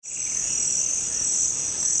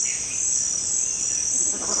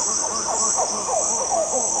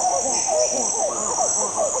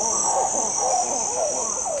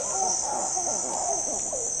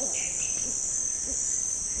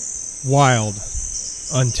Wild,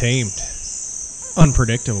 untamed,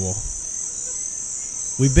 unpredictable.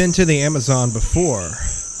 We've been to the Amazon before.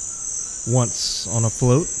 Once on a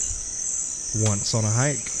float, once on a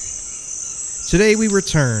hike. Today we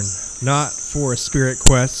return, not for a spirit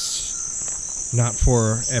quest, not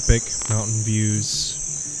for epic mountain views.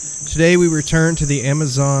 Today we return to the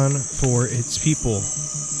Amazon for its people.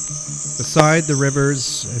 Beside the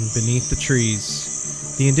rivers and beneath the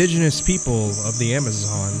trees, the indigenous people of the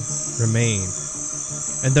Amazon remain.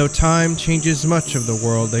 And though time changes much of the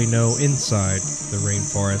world they know inside the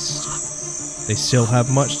rainforest, they still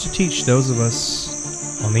have much to teach those of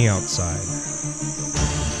us on the outside.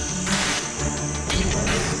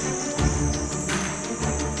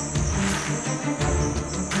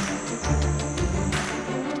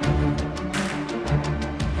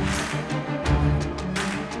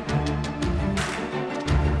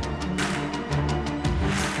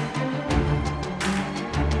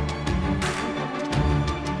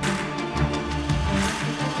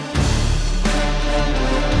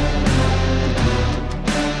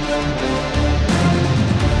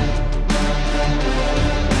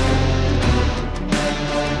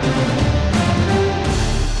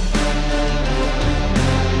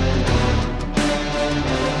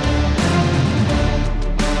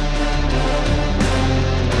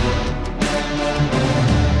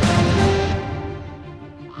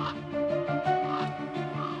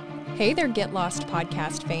 Hey there, Get Lost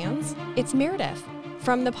podcast fans. It's Meredith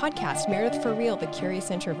from the podcast Meredith for Real, The Curious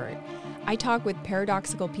Introvert. I talk with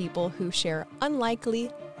paradoxical people who share unlikely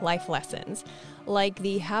life lessons, like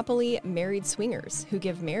the happily married swingers who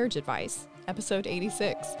give marriage advice, episode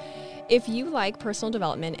 86. If you like personal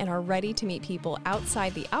development and are ready to meet people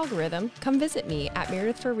outside the algorithm, come visit me at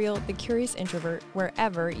Meredith for Real, The Curious Introvert,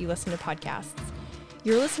 wherever you listen to podcasts.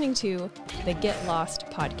 You're listening to the Get Lost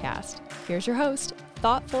podcast. Here's your host,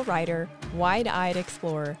 thoughtful writer, wide-eyed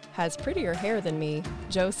explorer, has prettier hair than me,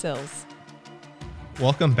 Joe Sills.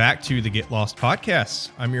 Welcome back to the Get Lost podcast.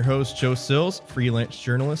 I'm your host, Joe Sills, freelance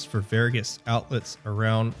journalist for various outlets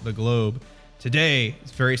around the globe. Today, a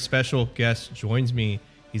very special guest joins me.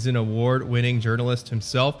 He's an award-winning journalist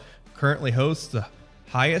himself, currently hosts the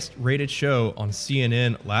highest-rated show on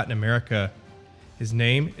CNN Latin America. His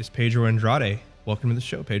name is Pedro Andrade. Welcome to the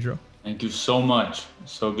show, Pedro. Thank you so much.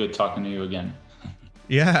 So good talking to you again.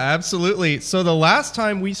 Yeah, absolutely. So the last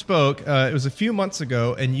time we spoke, it was a few months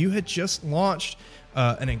ago, and you had just launched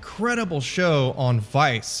an incredible show on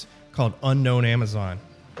Vice called Unknown Amazon.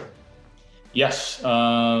 Yes.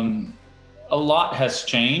 A lot has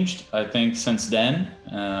changed, I think, since then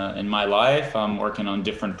in my life. I'm working on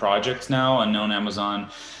different projects now. Unknown Amazon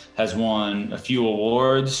has won a few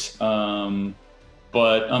awards.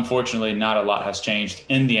 But unfortunately, not a lot has changed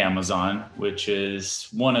in the Amazon, which was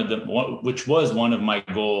one of my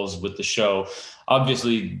goals with the show.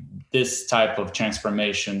 Obviously, this type of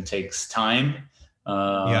transformation takes time.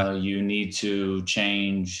 You need to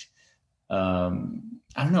change,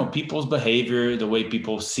 people's behavior, the way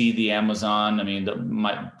people see the Amazon. I mean,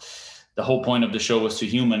 the whole point of the show was to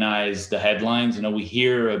humanize the headlines. You know, we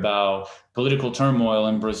hear about political turmoil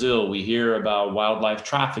in Brazil. We hear about wildlife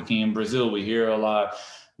trafficking in Brazil. We hear a lot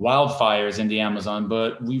wildfires in the Amazon,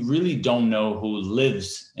 but we really don't know who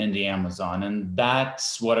lives in the Amazon. And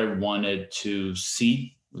that's what I wanted to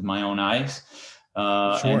see with my own eyes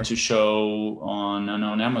and to show on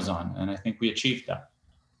Unknown Amazon. And I think we achieved that.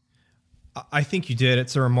 I think you did.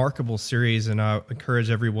 It's a remarkable series, and I encourage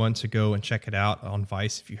everyone to go and check it out on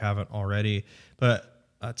Vice if you haven't already. But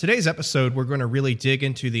today's episode, we're going to really dig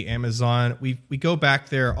into the Amazon. We go back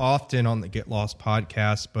there often on the Get Lost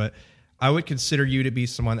podcast, but I would consider you to be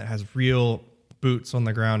someone that has real boots on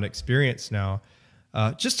the ground experience now.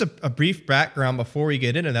 Just a brief background before we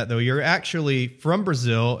get into that, though. You're actually from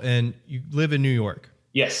Brazil, and you live in New York.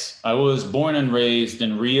 Yes, I was born and raised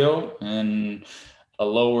in Rio, and a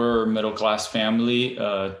lower middle class family,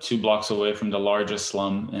 2 blocks away from the largest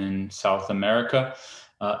slum in South America.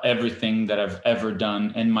 Everything that I've ever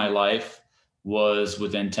done in my life was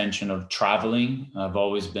with the intention of traveling. I've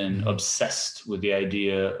always been obsessed with the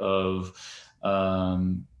idea of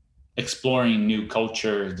exploring new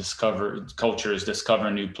cultures, discover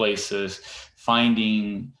new places,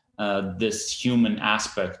 finding this human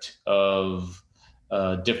aspect of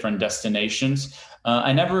different destinations.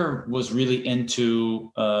 I never was really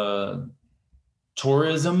into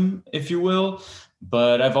tourism, if you will,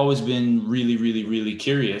 but I've always been really, really, really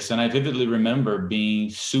curious. And I vividly remember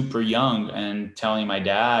being super young and telling my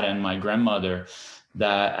dad and my grandmother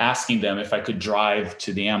that asking them if I could drive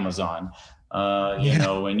to the Amazon. You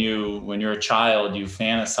know, when you're a child, you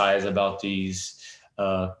fantasize about these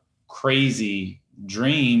crazy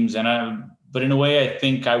dreams, but in a way, I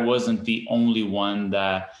think I wasn't the only one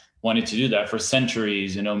that wanted to do that. For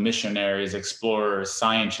centuries, you know, missionaries, explorers,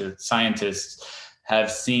 scientists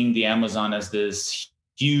have seen the Amazon as this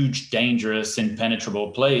huge, dangerous,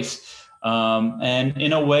 impenetrable place. And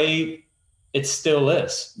in a way, it still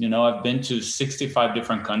is. You know, I've been to 65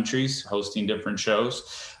 different countries hosting different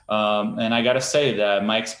shows. And I got to say that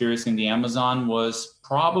my experience in the Amazon was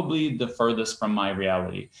probably the furthest from my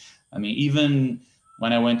reality. I mean, even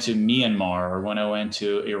when I went to Myanmar, or when I went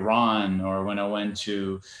to Iran, or when I went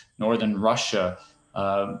to northern Russia,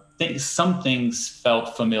 some things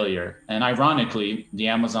felt familiar. And ironically, the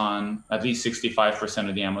Amazon, at least 65%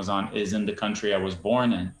 of the Amazon is in the country I was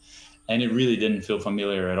born in. And it really didn't feel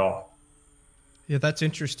familiar at all. Yeah, that's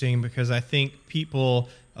interesting, because I think people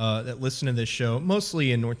that listen to this show,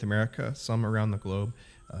 mostly in North America, some around the globe,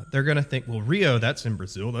 they're going to think, well, Rio, that's in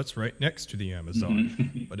Brazil. That's right next to the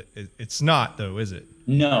Amazon. But it's not, though, is it?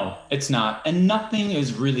 No, it's not. And nothing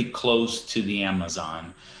is really close to the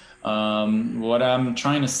Amazon. What I'm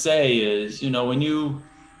trying to say is, you know, when you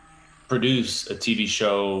produce a TV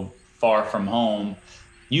show far from home,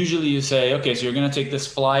 usually you say, okay, so you're going to take this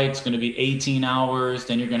flight. It's going to be 18 hours.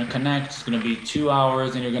 Then you're going to connect. It's going to be 2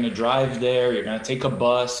 hours. Then you're going to drive there. You're going to take a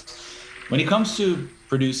bus. When it comes to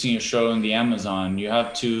producing a show in the Amazon, you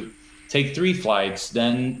have to take 3 flights,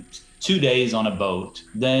 then 2 days on a boat.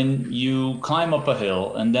 Then you climb up a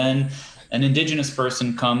hill, and then an indigenous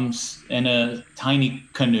person comes in a tiny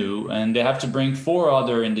canoe, and they have to bring 4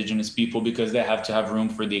 other indigenous people because they have to have room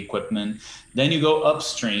for the equipment. Then you go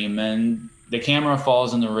upstream, and the camera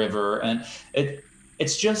falls in the river, and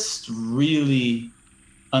it's just really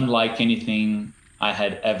unlike anything I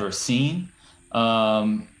had ever seen.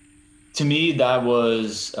 To me, that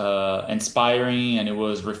was inspiring, and it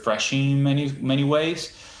was refreshing in many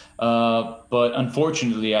ways. But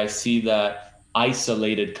unfortunately, I see that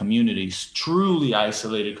isolated communities, truly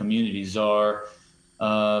isolated communities, are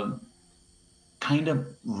kind of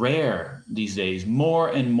rare these days, more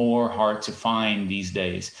and more hard to find these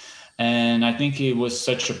days. And I think it was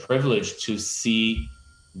such a privilege to see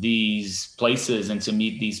these places and to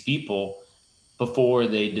meet these people before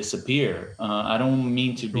they disappear. I don't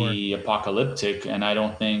mean to be apocalyptic, and I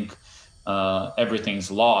don't think everything's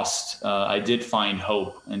lost. I did find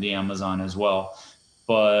hope in the Amazon as well.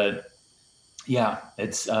 But yeah,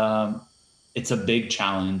 it's a big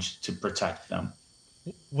challenge to protect them.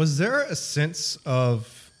 Was there a sense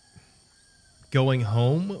of going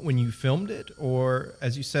home when you filmed it, or,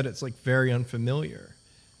 as you said, it's like very unfamiliar?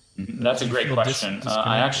 That's a great question.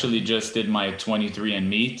 I actually just did my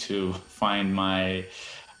 23andMe to find my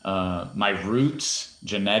roots,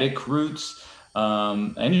 genetic roots.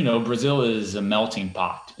 And, you know, Brazil is a melting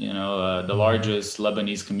pot, you know, the largest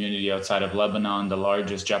Lebanese community outside of Lebanon, the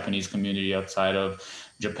largest Japanese community outside of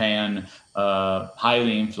Japan,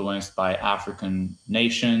 highly influenced by African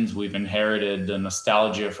nations. We've inherited the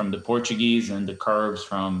nostalgia from the Portuguese and the curves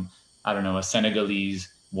from, I don't know, a Senegalese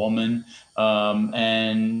woman.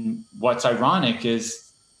 And what's ironic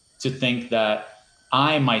is to think that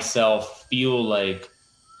I myself feel like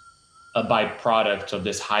a byproduct of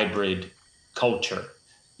this hybrid culture,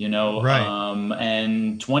 you know, right.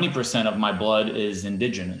 And 20% of my blood is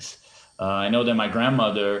indigenous. I know that my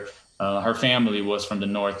grandmother, her family was from the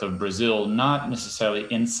north of Brazil, not necessarily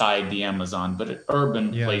inside the Amazon, but at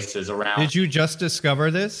urban places around. Did you just discover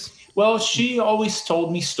this? Well, she always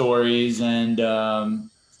told me stories and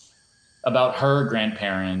about her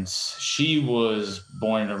grandparents. She was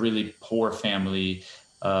born in a really poor family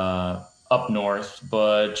up north,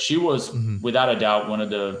 but she was without a doubt one of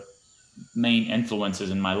the main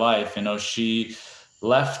influences in my life. You know, she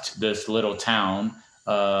left this little town,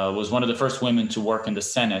 was one of the first women to work in the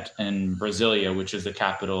Senate in Brasilia, which is the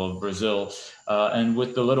capital of Brazil. And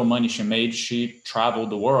with the little money she made, she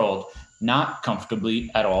traveled the world, not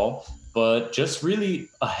comfortably at all, but just really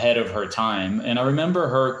ahead of her time. And I remember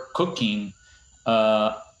her cooking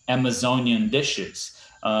Amazonian dishes.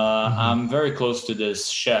 I'm very close to this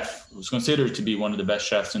chef who's considered to be one of the best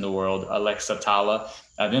chefs in the world, Alex Atala.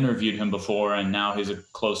 I've interviewed him before, and now he's a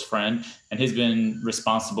close friend. And he's been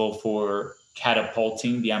responsible for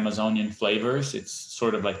catapulting the Amazonian flavors. It's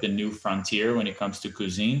sort of like the new frontier when it comes to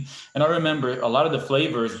cuisine. And I remember a lot of the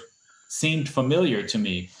flavors seemed familiar to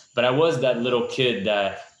me, but I was that little kid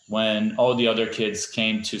that when all the other kids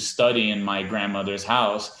came to study in my grandmother's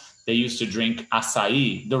house, they used to drink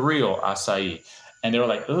acai, the real acai. And they were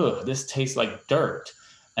like, ugh, this tastes like dirt.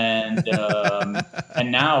 And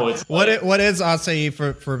now it's what is acai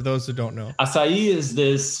for those who don't know? Acai is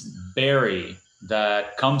this berry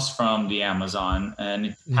that comes from the Amazon, and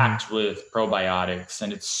it's packed with probiotics,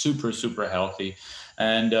 and it's super, super healthy.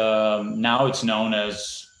 And now it's known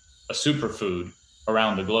as a superfood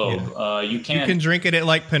around the globe. Yeah. You can drink it at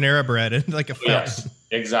like Panera Bread and like a fountain. Yes,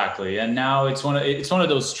 exactly. And now it's one of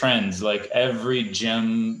those trends. Like every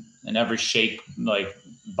gym and every shake like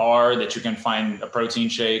bar that you can find a protein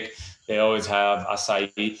shake, they always have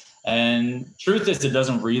acai. And truth is, it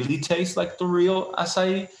doesn't really taste like the real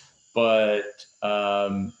acai, but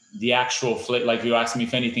the actual flavor, like you asked me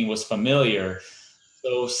if anything was familiar.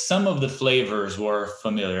 So some of the flavors were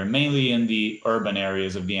familiar, mainly in the urban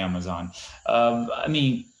areas of the Amazon. I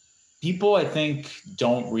mean, people, I think,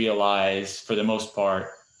 don't realize, for the most part,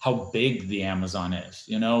 how big the Amazon is.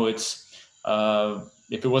 You know, it's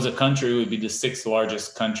if it was a country, it would be the 6th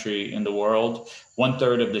largest country in the world.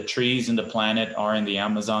 1/3 of the trees in the planet are in the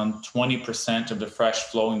Amazon. 20% of the fresh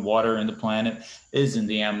flowing water in the planet is in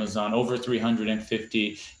the Amazon. Over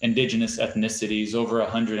 350 indigenous ethnicities, over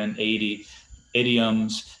 180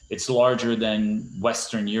 idioms. It's larger than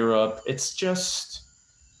Western Europe. It's just,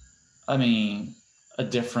 I mean, a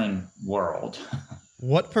different world.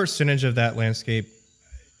 What percentage of that landscape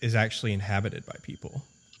is actually inhabited by people?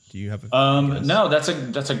 Do you have a no, that's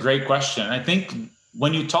a great question. I think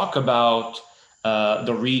when you talk about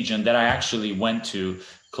the region that I actually went to,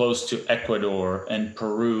 close to Ecuador and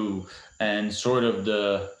Peru, and sort of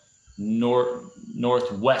the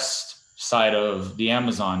northwest side of the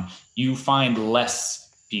Amazon, you find less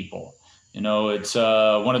people. You know, it's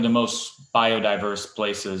one of the most biodiverse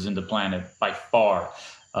places in the planet by far.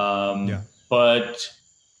 But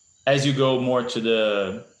as you go more to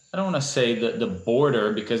the, I don't want to say the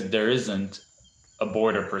border, because there isn't a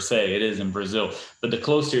border per se, it is in Brazil, but the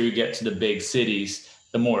closer you get to the big cities,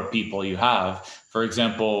 the more people you have. For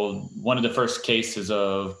example, one of the first cases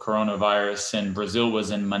of coronavirus in Brazil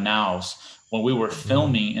was in Manaus. When we were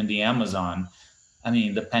filming in the Amazon, I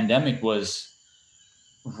mean, the pandemic was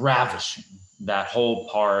ravishing that whole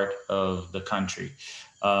part of the country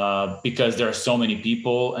because there are so many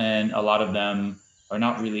people, and a lot of them are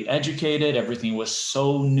not really educated. Everything was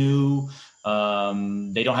so new.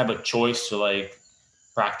 They don't have a choice to like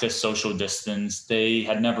practice social distance. They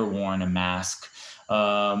had never worn a mask.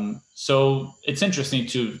 So it's interesting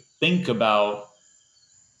to think about,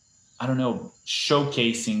 I don't know,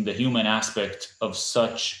 showcasing the human aspect of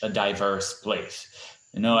such a diverse place.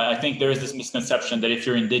 You know, I think there is this misconception that if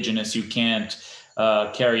you're indigenous, you can't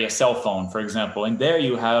carry a cell phone, for example. And there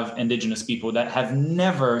you have indigenous people that have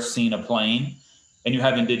never seen a plane, and you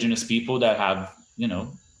have indigenous people that have, you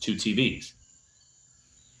know, 2 TVs.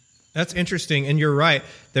 That's interesting. And you're right.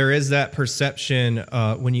 There is that perception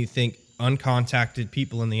when you think uncontacted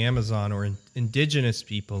people in the Amazon or indigenous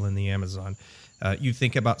people in the Amazon. You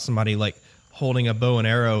think about somebody like holding a bow and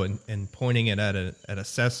arrow and pointing it at a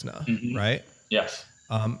Cessna, right? Yes.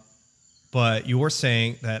 But you're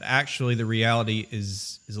saying that actually the reality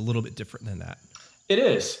is a little bit different than that. It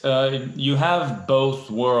is. You have both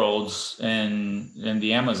worlds in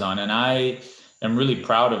the Amazon, and I am really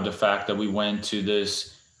proud of the fact that we went to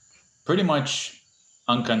this pretty much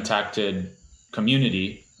uncontacted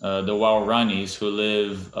community, the Waoranis, who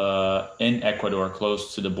live in Ecuador,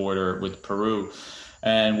 close to the border with Peru.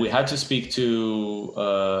 And we had to speak to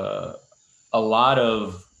a lot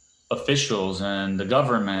of officials and the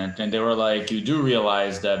government, and they were like, you do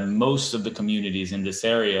realize that most of the communities in this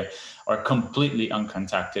area are completely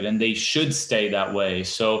uncontacted, and they should stay that way.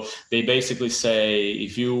 So they basically say,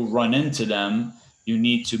 if you run into them, you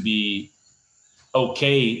need to be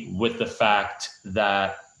okay with the fact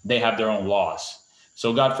that they have their own laws.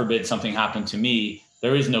 So God forbid something happened to me,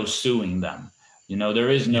 there is no suing them. You know, there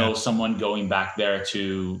is no someone going back there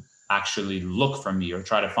to actually look for me or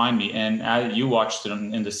try to find me. And you watched it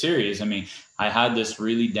in the series. I mean, I had this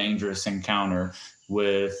really dangerous encounter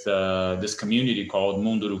with this community called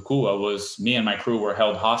Munduruku. Me and my crew were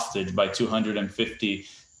held hostage by 250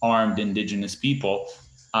 armed indigenous people.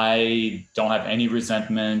 I don't have any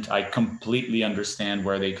resentment. I completely understand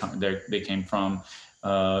where they came from.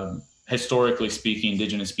 Historically speaking,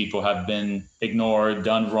 indigenous people have been ignored,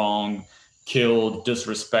 done wrong, killed,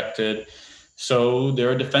 disrespected. So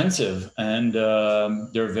they're defensive, and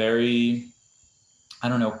they're very, I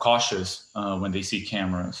don't know, cautious when they see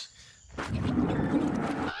cameras.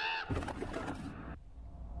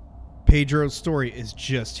 Pedro's story is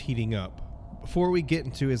just heating up. Before we get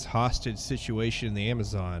into his hostage situation in the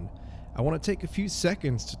Amazon, I want to take a few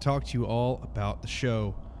seconds to talk to you all about the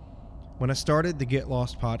show. When I started the Get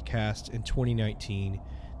Lost podcast in 2019,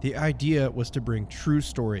 The idea was to bring true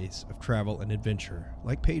stories of travel and adventure,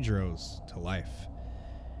 like Pedro's, to life.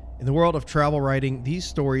 In the world of travel writing, these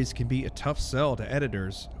stories can be a tough sell to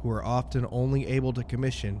editors who are often only able to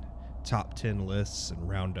commission top 10 lists and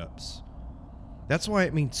roundups. That's why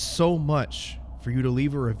it means so much for you to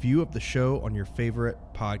leave a review of the show on your favorite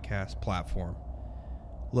podcast platform.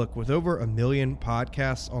 Look, with over 1 million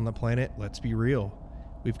podcasts on the planet, let's be real,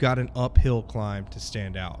 we've got an uphill climb to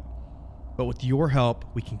stand out. But with your help,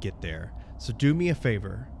 we can get there. So do me a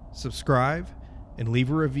favor, subscribe and leave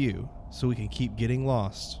a review so we can keep getting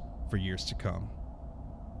lost for years to come.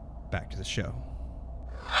 Back to the show.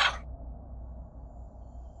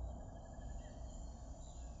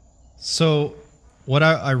 So what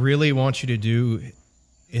I really want you to do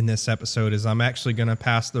in this episode is I'm actually going to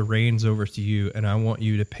pass the reins over to you, and I want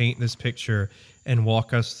you to paint this picture and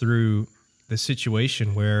walk us through the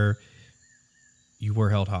situation where you were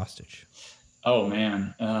held hostage. Oh,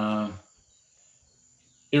 man.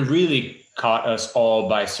 It really caught us all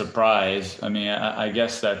by surprise. I mean, I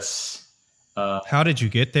guess that's... how did you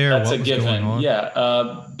get there? That's what a was given. going on?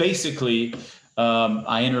 Yeah. Basically,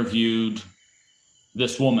 I interviewed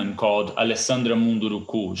this woman called Alessandra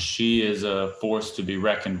Munduruku. She is a force to be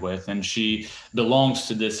reckoned with, and she belongs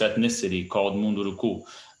to this ethnicity called Munduruku.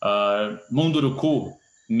 Munduruku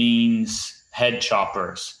means head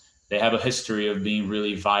choppers. They have a history of being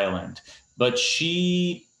really violent. But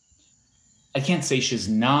I can't say she's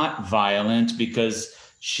not violent because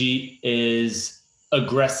she is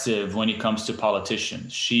aggressive when it comes to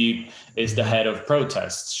politicians. She is the head of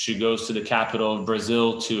protests. She goes to the capital of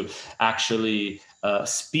Brazil to actually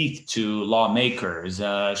speak to lawmakers.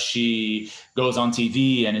 She goes on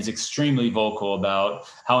TV and is extremely vocal about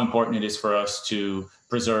how important it is for us to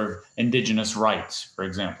preserve indigenous rights, for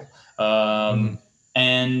example.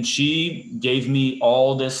 And she gave me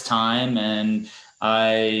all this time, and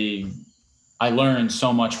I learned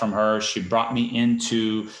so much from her. She brought me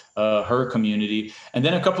into her community. And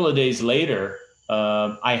then a couple of days later,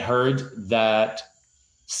 I heard that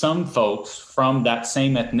some folks from that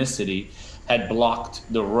same ethnicity had blocked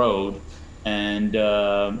the road, and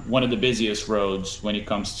one of the busiest roads when it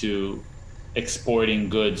comes to exporting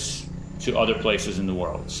goods to other places in the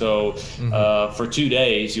world. So for 2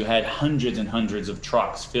 days, you had hundreds and hundreds of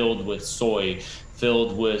trucks filled with soy,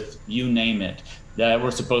 filled with you name it, that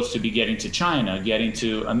were supposed to be getting to China, getting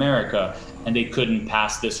to America, and they couldn't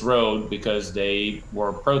pass this road because they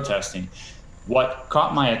were protesting. What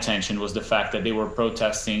caught my attention was the fact that they were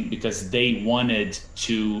protesting because they wanted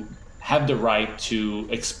to have the right to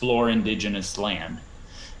explore indigenous land.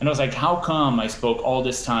 And I was like, how come I spoke all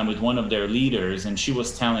this time with one of their leaders and she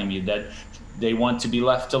was telling me that they want to be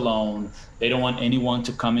left alone, they don't want anyone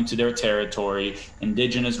to come into their territory,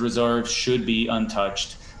 indigenous reserves should be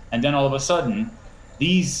untouched. And then all of a sudden,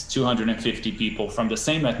 these 250 people from the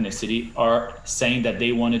same ethnicity are saying that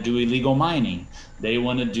they want to do illegal mining. They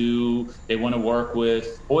want to work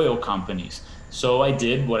with oil companies. So I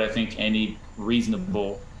did what I think any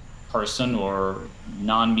reasonable person or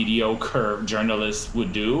non-mediocre journalist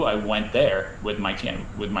would do. I went there with my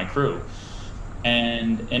crew,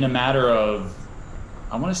 and in a matter of,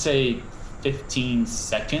 I want to say 15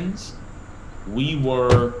 seconds, we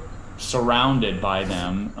were surrounded by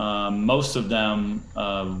them, most of them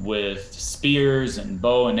with spears and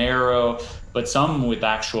bow and arrow, but some with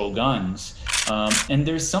actual guns. And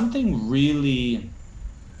there's something really,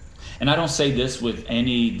 and I don't say this with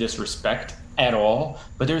any disrespect at all,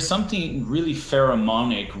 but there's something really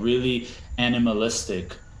pheromonic, really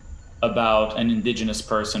animalistic about an indigenous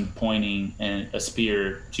person pointing a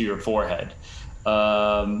spear to your forehead.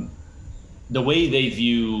 The way they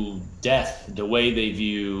view death, the way they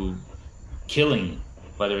view killing,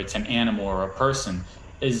 whether it's an animal or a person,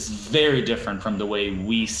 is very different from the way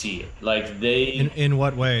we see it. Like they... In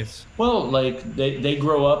what ways? Well, like they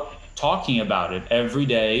grow up talking about it every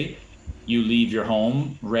day. You leave your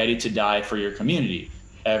home ready to die for your community.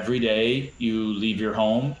 Every day you leave your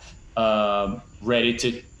home ready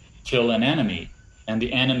to kill an enemy. And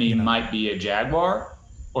the enemy might be a jaguar,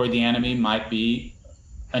 or the enemy might be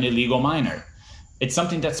an illegal miner. It's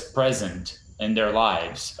something that's present in their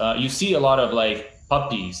lives. You see a lot of like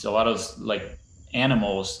puppies, a lot of like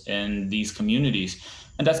animals in these communities.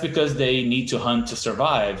 And that's because they need to hunt to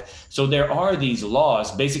survive. So there are these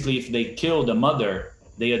laws. Basically, if they kill the mother,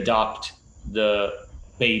 they adopt the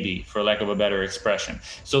baby, for lack of a better expression.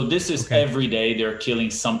 So this is every day they're killing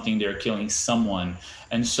something, they're killing someone.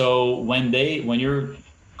 And so when you're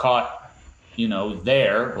caught,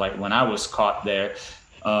 there, like when I was caught there,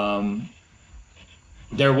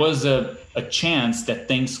 there was a chance that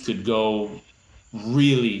things could go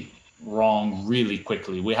really, wrong really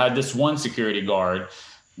quickly. We had this one security guard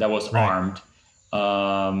that was armed.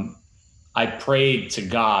 I prayed to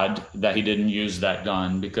God that he didn't use that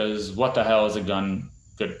gun, because what the hell is a gun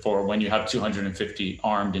good for when you have 250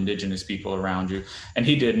 armed indigenous people around you? And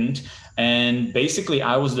he didn't. And basically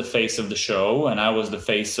I was the face of the show, and I was the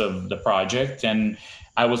face of the project, and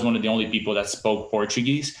I was one of the only people that spoke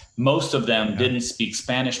Portuguese. Most of them didn't speak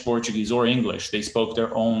Spanish, Portuguese, or English. They spoke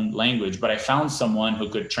their own language, but I found someone who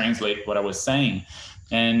could translate what I was saying.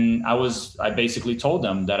 And I basically told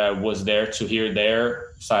them that I was there to hear their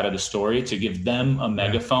side of the story, to give them a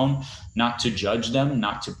megaphone, not to judge them,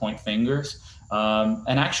 not to point fingers.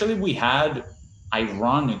 And actually we had,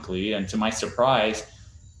 ironically, and to my surprise,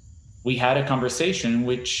 we had a conversation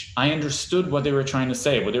which I understood what they were trying to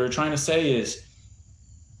say. What they were trying to say is,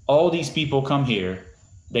 all these people come here,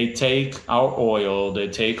 they take our oil, they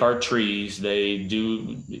take our trees, they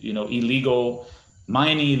do, illegal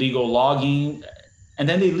mining, illegal logging, and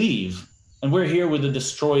then they leave. And we're here with a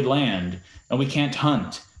destroyed land, and we can't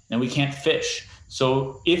hunt, and we can't fish.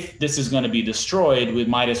 So if this is going to be destroyed, we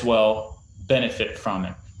might as well benefit from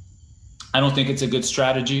it. I don't think it's a good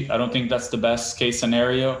strategy. I don't think that's the best case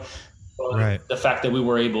scenario. But the fact that we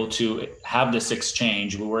were able to have this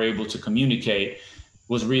exchange, we were able to communicate,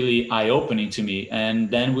 was really eye-opening to me.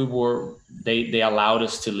 And then they allowed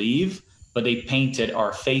us to leave, but they painted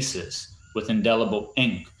our faces with indelible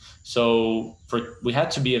ink. So we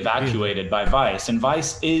had to be evacuated by Vice. And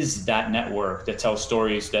Vice is that network that tells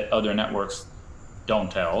stories that other networks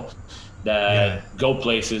don't tell, that go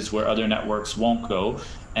places where other networks won't go.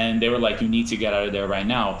 And they were like, you need to get out of there right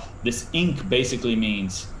now. This ink basically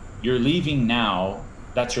means you're leaving now.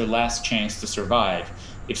 That's your last chance to survive.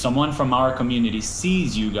 If someone from our community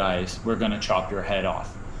sees you guys, we're going to chop your head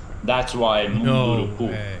off. That's why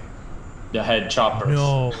Munduruku, the head choppers.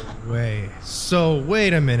 No way. So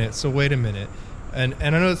wait a minute. And I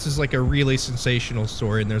know this is like a really sensational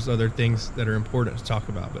story, and there's other things that are important to talk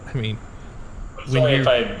about, but I mean, sorry if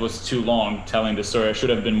I was too long telling the story. I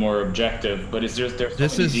should have been more objective, but there's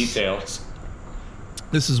so many details.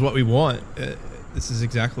 This is what we want. This is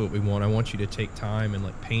exactly what we want. I want you to take time and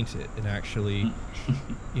like paint it and actually,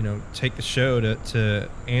 take the show to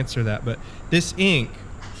answer that. But this ink,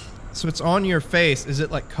 so it's on your face. Is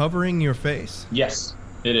it like covering your face? Yes,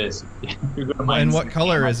 it is. And what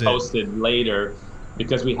color is it? Posted later,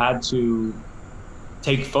 because we had to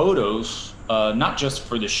take photos, not just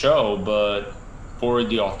for the show, but for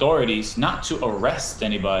the authorities, not to arrest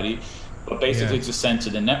anybody, but basically to send to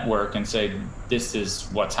the network and say, this is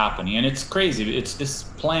what's happening. And it's crazy. It's this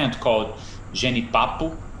plant called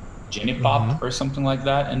Genipapo or something like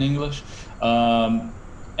that in English. And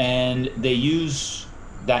they use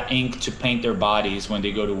that ink to paint their bodies when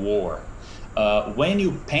they go to war. When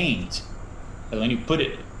you paint, when you put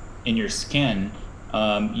it in your skin,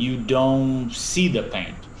 you don't see the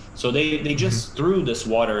paint. So they just threw this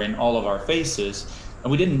water in all of our faces,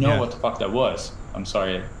 and we didn't know what the fuck that was. I'm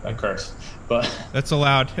sorry, I cursed, but that's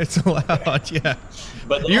allowed. It's allowed, yeah.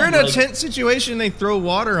 But you're in a tense situation. They throw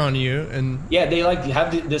water on you, and they like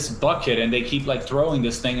have this bucket, and they keep like throwing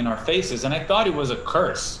this thing in our faces. And I thought it was a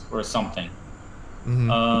curse or something.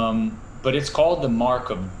 But it's called the mark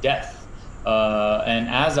of death. And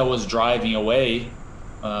as I was driving away,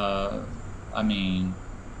 I mean,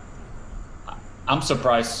 I'm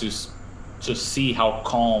surprised to see how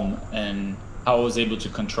calm and how I was able to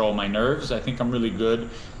control my nerves. I think I'm really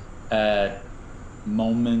good at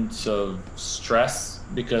moments of stress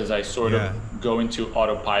because I sort of go into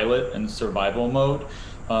autopilot and survival mode.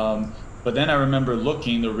 But then I remember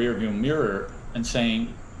looking in the rearview mirror and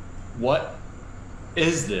saying, what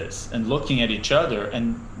is this? And looking at each other,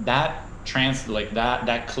 and that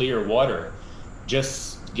that clear water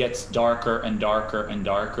just gets darker and darker and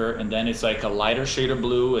darker, and then it's like a lighter shade of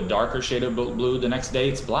blue, a darker shade of blue. The next day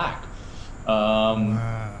it's black.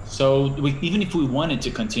 So even if we wanted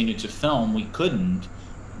to continue to film, we couldn't,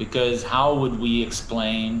 because how would we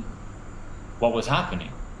explain what was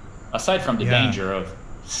happening aside from the danger of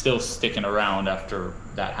still sticking around after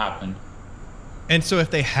that happened? And so if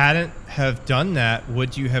they hadn't have done that,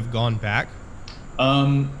 would you have gone back?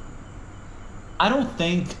 I don't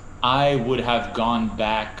think I would have gone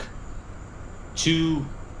back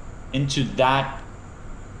into that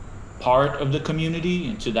part of the community,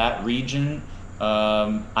 into that region.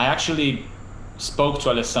 I actually spoke to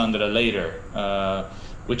Alessandra later,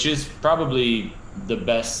 which is probably the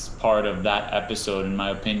best part of that episode, in my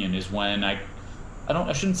opinion, is when I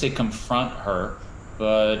shouldn't say confront her,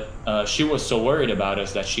 but she was so worried about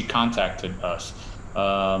us that she contacted us.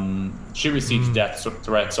 She receives death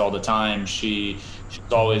threats all the time. She's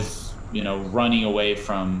always, running away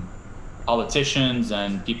from politicians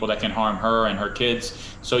and people that can harm her and her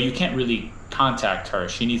kids. So you can't really contact her.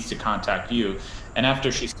 She needs to contact you. And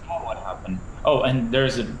after she saw what happened, oh, and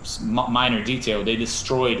there's a minor detail. They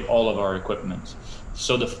destroyed all of our equipment.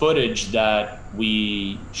 So the footage that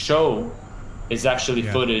we show is actually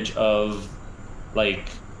footage of like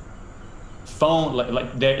phone,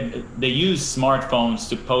 like they use smartphones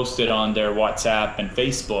to post it on their WhatsApp and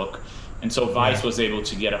Facebook. And so Vice was able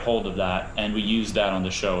to get a hold of that, and we used that on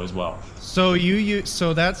the show as well. So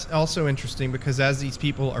that's also interesting, because as these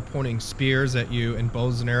people are pointing spears at you and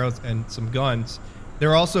bows and arrows and some guns,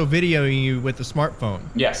 they're also videoing you with the smartphone.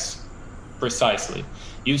 Yes, precisely.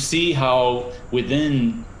 You see how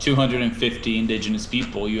within 250 indigenous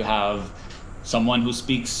people, you have someone who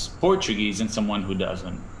speaks Portuguese and someone who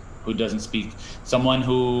doesn't speak, someone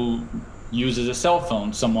who uses a cell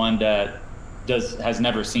phone, someone that has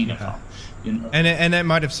never seen a phone. You know? And that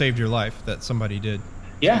might have saved your life, that somebody did.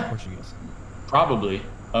 Yeah, Portuguese. Probably.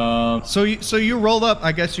 So you roll up.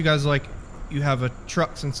 I guess you guys you have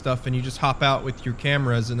trucks and stuff, and you just hop out with your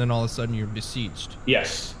cameras, and then all of a sudden you're besieged.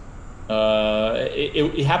 Yes,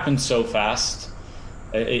 it happened so fast.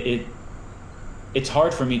 It's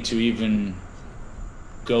hard for me to even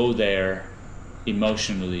go there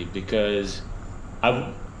emotionally, because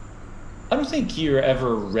I don't think you're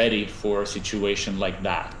ever ready for a situation like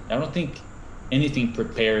that. I don't think anything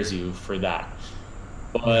prepares you for that.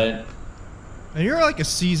 But and you're like a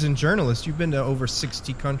seasoned journalist. You've been to over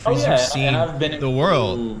 60 countries. Oh yeah, You've seen and I've been the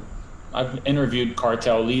world. I've interviewed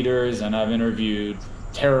cartel leaders, and I've interviewed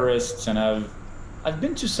terrorists, and I've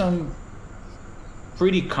been to some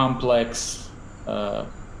pretty complex,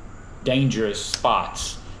 dangerous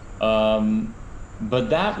spots. But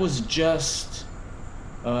that was just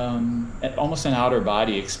almost an outer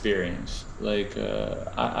body experience. Like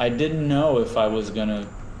I didn't know if I was gonna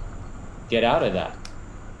get out of that.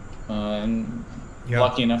 And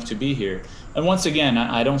lucky enough to be here. And once again,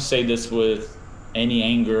 I don't say this with any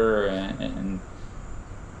anger, and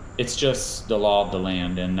it's just the law of the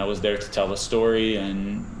land. And I was there to tell a story,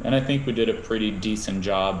 and I think we did a pretty decent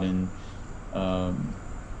job in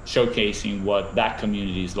showcasing what that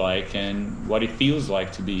community is like and what it feels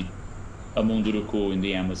like to be a Munduruku in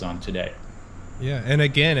the Amazon today. Yeah, and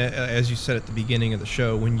again, as you said at the beginning of the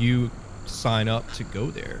show, when you sign up to go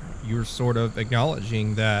there, you're sort of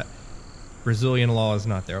acknowledging that Brazilian law is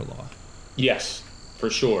not their law. Yes, for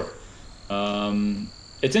sure.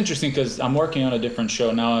 It's interesting because I'm working on a different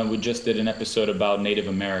show now, and we just did an episode about Native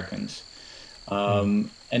Americans. And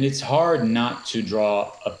it's hard not to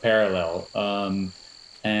draw a parallel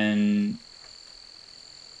and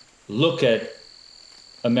look at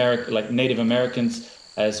Native Americans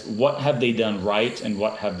as what have they done right and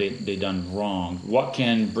what have they done wrong. What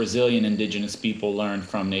can Brazilian indigenous people learn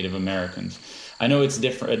from Native Americans? I know it's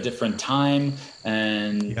a different time,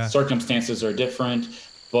 and circumstances are different,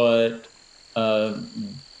 but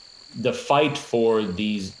the fight for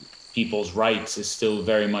these people's rights is still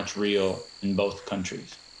very much real in both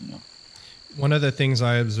countries. You know? One of the things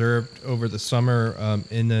I observed over the summer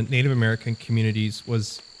in the Native American communities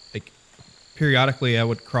was, like, periodically I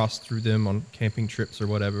would cross through them on camping trips or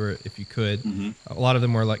whatever, if you could. Mm-hmm. A lot of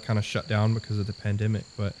them were like kind of shut down because of the pandemic,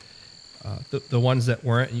 but the ones that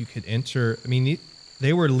weren't, you could enter. I mean,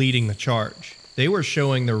 they were leading the charge. They were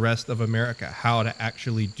showing the rest of America how to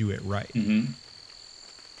actually do it right. Mm-hmm.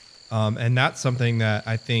 And that's something that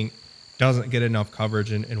I think doesn't get enough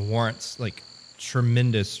coverage and warrants like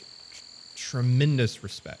tremendous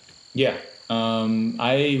respect. Yeah.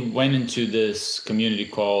 I went into this community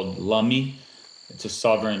called Lummi. It's a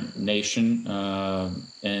sovereign nation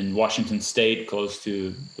in Washington State, close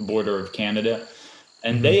to the border of Canada.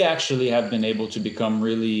 And they actually have been able to become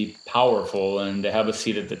really powerful, and they have a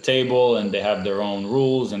seat at the table, and they have their own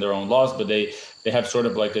rules and their own laws, but they have sort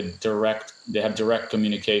of like direct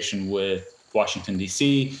communication with Washington,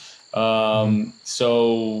 D.C.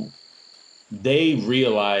 So they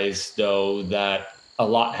realize, though, that a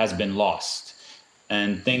lot has been lost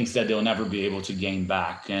and things that they'll never be able to gain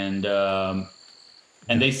back. And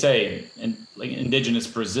they say, like indigenous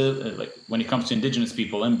Brazil, like when it comes to indigenous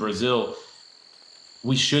people in Brazil,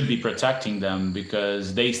 we should be protecting them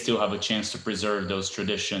because they still have a chance to preserve those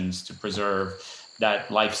traditions, to preserve that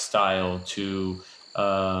lifestyle, to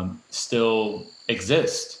still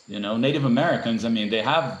exist. You know, Native Americans, I mean, they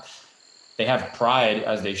have pride,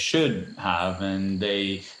 as they should have, and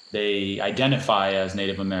they identify as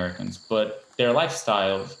Native Americans, but their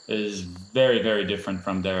lifestyle is very, very different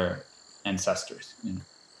from their ancestors. You know?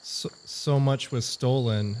 So much was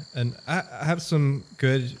stolen, and I have some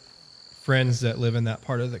good friends that live in that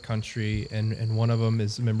part of the country, and one of them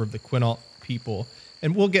is a member of the Quinault people,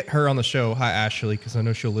 and we'll get her on the show. Hi, Ashley, because I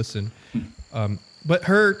know she'll listen. But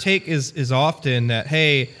her take is often that,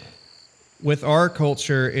 hey, with our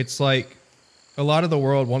culture, it's like a lot of the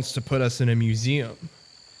world wants to put us in a museum,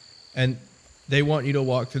 and they want you to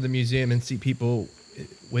walk through the museum and see people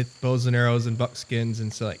with bows and arrows and buckskins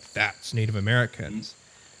and say, like, that's Native Americans.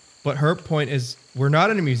 But her point is, we're not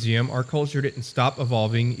in a museum. Our culture didn't stop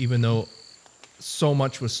evolving, even though so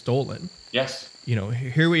much was stolen. Yes. You know,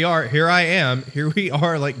 here we are. Here I am. Here we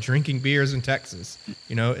are, like drinking beers in Texas.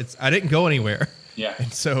 You know, I didn't go anywhere. Yeah.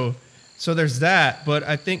 And so there's that. But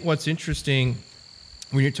I think what's interesting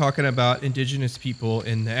when you're talking about indigenous people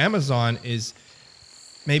in the Amazon is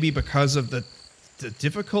maybe because of the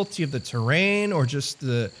difficulty of the terrain, or just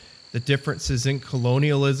the differences in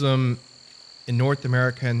colonialism in North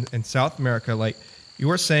America and South America. Like you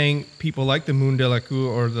were saying, people like the Mundelaku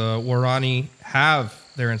or the Warani have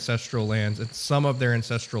their ancestral lands and some of their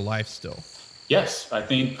ancestral life still. Yes, I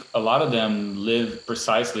think a lot of them live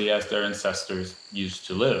precisely as their ancestors used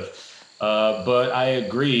to live. But I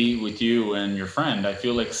agree with you and your friend. I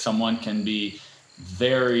feel like someone can be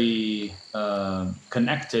very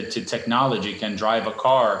connected to technology, can drive a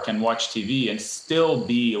car, can watch TV, and still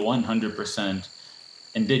be 100%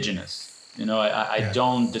 indigenous. You know, I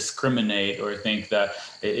don't discriminate or think that.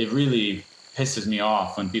 It really pisses me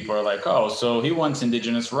off when people are like, oh, so he wants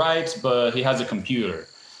indigenous rights, but he has a computer.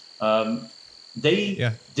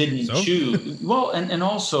 They didn't choose. Well, and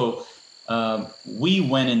also we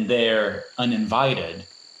went in there uninvited.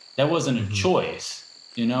 That wasn't a choice.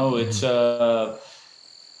 You know, it's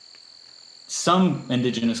some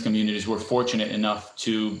indigenous communities were fortunate enough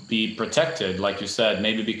to be protected, like you said,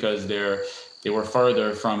 maybe because they were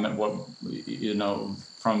further from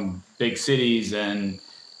from big cities and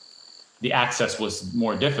the access was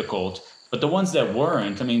more difficult. But the ones that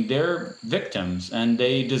weren't, I mean, they're victims and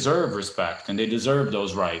they deserve respect and they deserve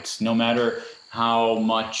those rights, no matter how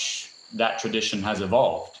much that tradition has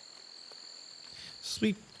evolved. So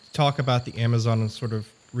we talk about the Amazon and sort of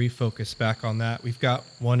refocus back on that. We've got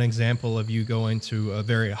one example of you going to a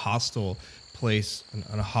very hostile place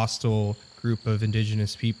and a hostile group of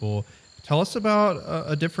indigenous people. Tell us about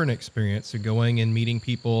a different experience of going and meeting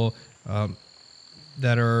people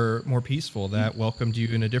that are more peaceful, that welcomed you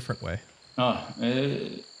in a different way.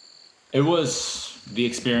 It was the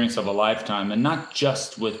experience of a lifetime, and not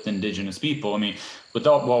just with indigenous people. I mean, with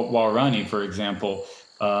Waorani, for example,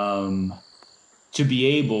 to be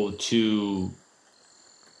able to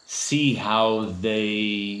see how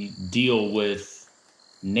they deal with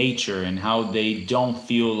nature and how they don't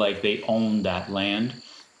feel like they own that land,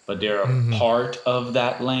 but they're a part of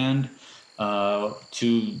that land,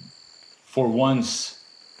 to for once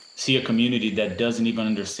see a community that doesn't even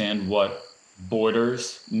understand what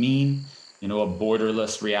borders mean, you know, a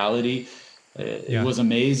borderless reality. It was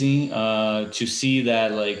amazing to see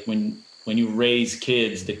that, like, when you raise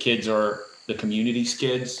kids, the kids are the community's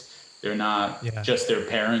kids. They're not just their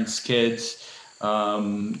parents' kids.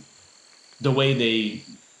 The way they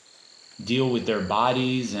deal with their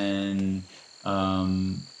bodies and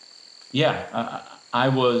I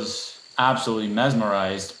was absolutely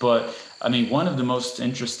mesmerized. But I mean, one of the most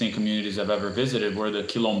interesting communities I've ever visited were the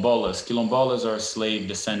Quilombolas. Quilombolas are slave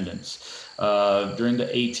descendants. During the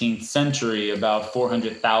 18th century, about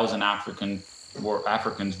 400,000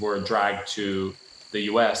 Africans were dragged to the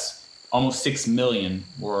U.S. Almost 6 million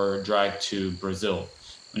were dragged to Brazil.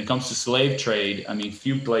 When it comes to slave trade, I mean,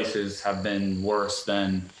 few places have been worse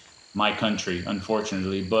than my country,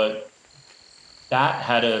 unfortunately. But that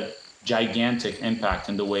had a gigantic impact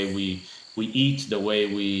in the way we eat, the way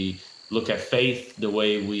we look at faith, the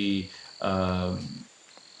way we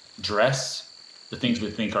dress, the things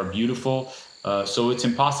we think are beautiful. So it's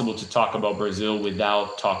impossible to talk about Brazil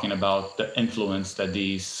without talking about the influence that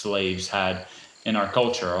these slaves had in our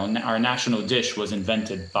culture. Our national dish was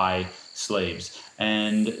invented by slaves.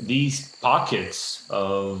 And these pockets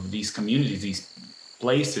of these communities, these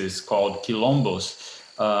places called quilombos,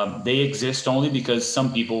 they exist only because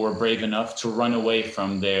some people were brave enough to run away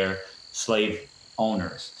from their slave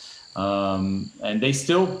owners. And they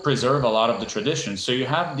still preserve a lot of the traditions. So you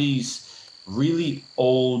have these really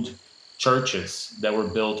old churches that were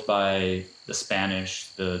built by the Spanish,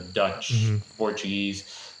 the Dutch, Portuguese,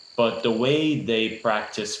 but the way they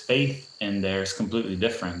practice faith in there is completely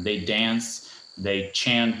different. They dance, they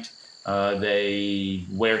chant, they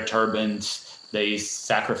wear turbans, they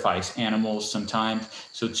sacrifice animals sometimes.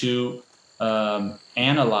 So to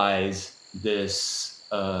analyze this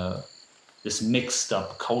mixed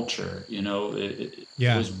up culture, you know, it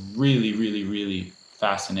was really, really, really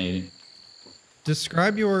fascinating.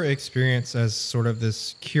 Describe your experience as sort of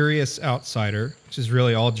this curious outsider, which is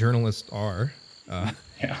really all journalists are.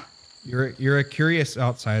 Yeah. You're a curious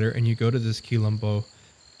outsider, and you go to this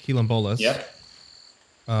Quilombolas. Yep.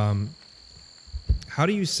 How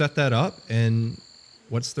do you set that up, and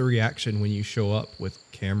what's the reaction when you show up with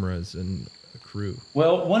cameras and a crew?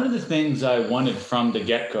 Well, one of the things I wanted from the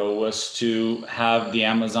get-go was to have the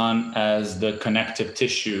Amazon as the connective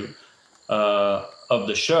tissue of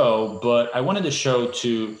the show, but I wanted the show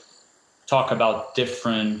to talk about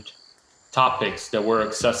different topics that were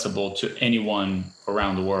accessible to anyone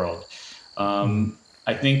around the world.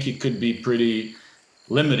 I think it could be pretty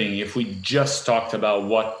limiting if we just talked about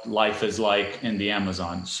what life is like in the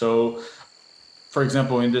Amazon. So, for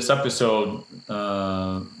example, in this episode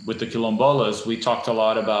with the Quilombolas, we talked a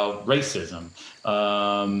lot about racism.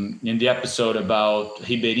 In the episode about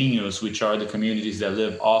Ribeirinhos, which are the communities that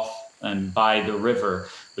live off and by the river,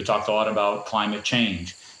 we talked a lot about climate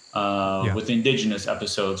change. With indigenous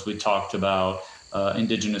episodes, we talked about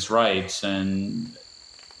indigenous rights, and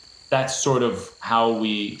that's sort of how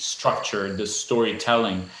we structured the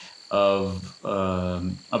storytelling of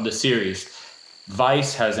the series.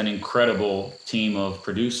 Vice has an incredible team of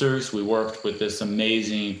producers. We worked with this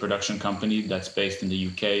amazing production company that's based in the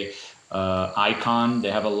UK, Icon. They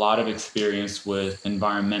have a lot of experience with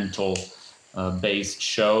environmental based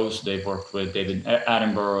shows. They've worked with David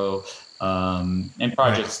Attenborough and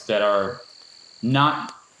projects that are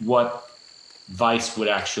not what Vice would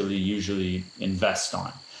actually usually invest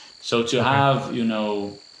on. So to have,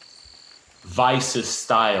 Vice's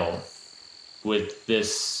style with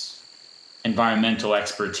this environmental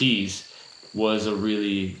expertise was a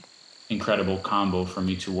really incredible combo for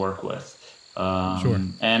me to work with. Sure.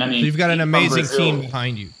 And I mean, so you've got an amazing team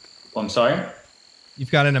behind you. I'm sorry?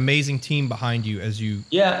 You've got an amazing team behind you as you...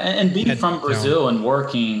 Yeah, and being from Brazil and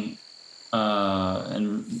working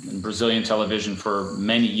in Brazilian television for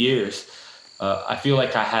many years, I feel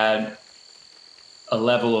like I had a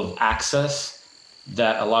level of access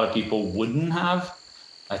that a lot of people wouldn't have.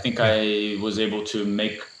 I think I was able to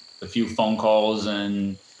make a few phone calls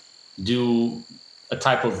and do a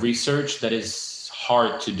type of research that is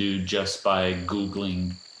hard to do just by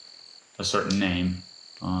Googling a certain name.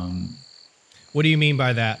 What do you mean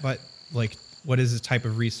by that? But what is the type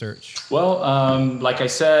of research? Well, like I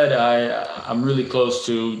said, I'm really close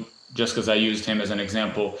to, just because I used him as an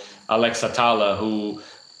example, Alex Atala, who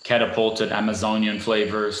catapulted Amazonian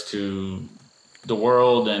flavors to the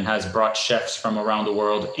world and has brought chefs from around the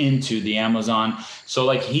world into the Amazon. So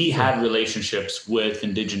he had relationships with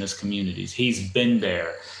indigenous communities. He's been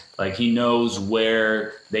there. He knows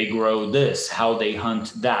where they grow this, how they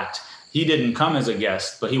hunt that. He didn't come as a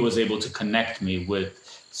guest, but he was able to connect me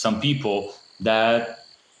with some people that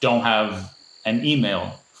don't have an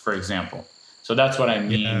email, for example. So that's what I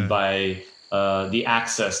mean by the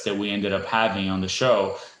access that we ended up having on the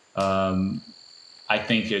show. I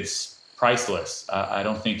think it's priceless. I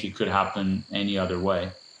don't think it could happen any other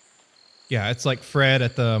way. Yeah, it's like Fred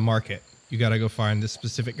at the market. You got to go find this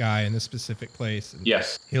specific guy in this specific place.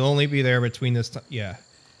 Yes. He'll only be there between this time. Yeah.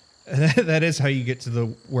 That is how you get to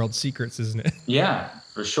the world secrets, isn't it? Yeah,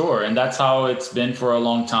 for sure. And that's how it's been for a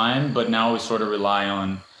long time. But now we sort of rely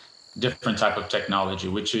on different type of technology,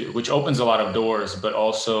 which opens a lot of doors, but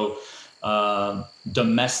also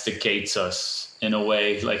domesticates us in a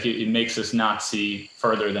way. It makes us not see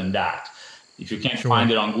further than that. If you can't find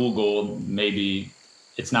it on Google, maybe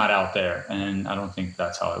it's not out there. And I don't think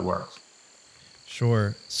that's how it works.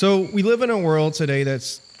 Sure. So we live in a world today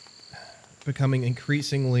that's becoming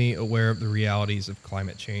increasingly aware of the realities of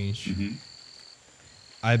climate change. Mm-hmm.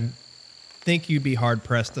 I think you'd be hard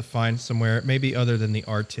pressed to find somewhere, maybe other than the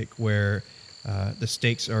Arctic, where the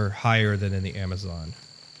stakes are higher than in the Amazon.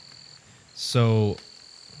 So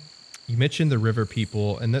you mentioned the river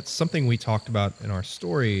people, and that's something we talked about in our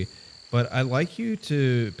story, but I'd like you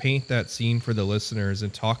to paint that scene for the listeners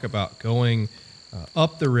and talk about going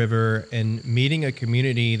up the river and meeting a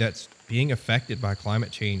community that's being affected by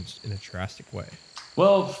climate change in a drastic way.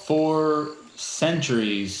 Well, for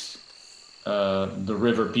centuries, the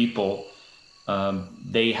river people,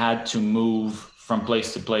 they had to move from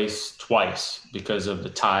place to place twice because of the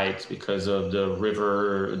tides, because of the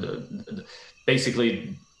river.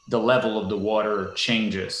 Basically, the level of the water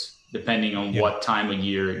changes depending on what time of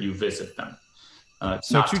year you visit them.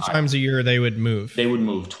 So 2 times a year they would move. They would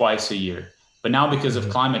move twice a year. But now because of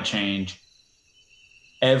climate change,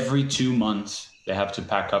 every 2 months they have to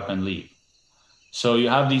pack up and leave. So you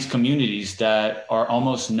have these communities that are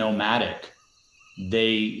almost nomadic.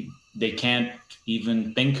 They can't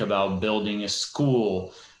even think about building a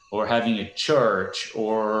school or having a church,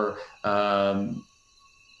 or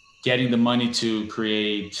getting the money to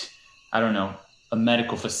create, I don't know, a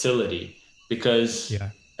medical facility, because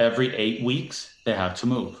every 8 weeks they have to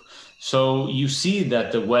move. So you see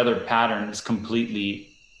that the weather pattern is completely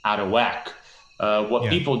out of whack. What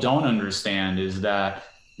people don't understand is that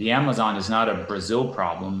the Amazon is not a Brazil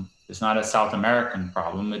problem. It's not a South American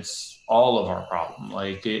problem. It's all of our problem.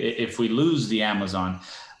 Like, if we lose the Amazon,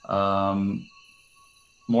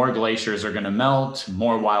 more glaciers are going to melt,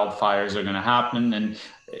 more wildfires are going to happen. And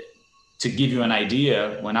to give you an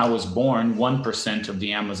idea, when I was born, 1% of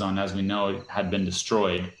the Amazon, as we know, had been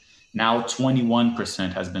destroyed. Now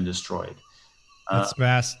 21% has been destroyed. That's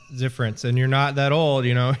vast difference. And you're not that old,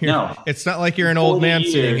 No. It's not like you're an old man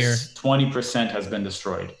sitting here. 20% has been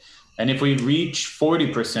destroyed. And if we reach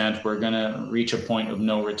 40%, we're going to reach a point of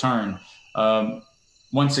no return.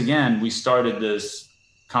 Once again, we started this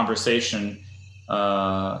conversation,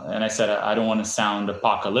 and I said I don't want to sound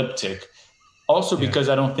apocalyptic. Also, because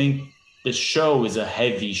I don't think this show is a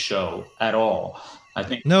heavy show at all. I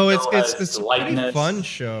think it's a pretty fun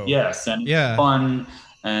show. Yes, and fun.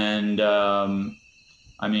 And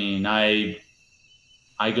I mean, I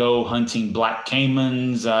go hunting black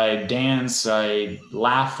caimans. I dance. I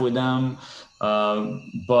laugh with them.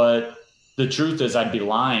 But the truth is, I'd be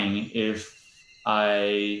lying if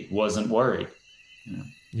I wasn't worried.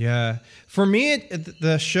 Yeah. For me,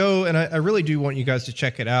 the show, and I really do want you guys to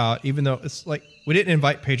check it out, even though it's like, we didn't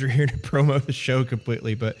invite Pedro here to promo the show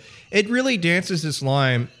completely, but it really dances this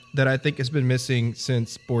line that I think has been missing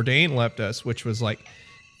since Bourdain left us, which was like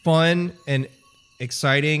fun and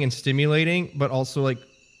exciting and stimulating, but also like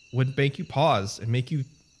would make you pause and make you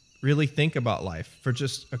really think about life for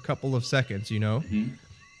just a couple of seconds, Mm-hmm.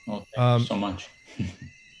 Well, thank you so much.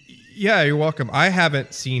 Yeah, you're welcome. I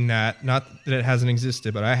haven't seen that. Not that it hasn't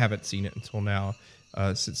existed, but I haven't seen it until now,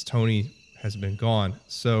 since Tony has been gone.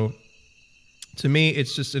 So to me,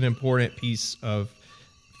 it's just an important piece of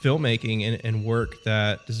filmmaking and work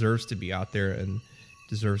that deserves to be out there and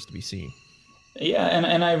deserves to be seen. Yeah,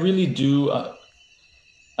 and I really do.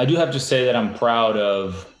 I do have to say that I'm proud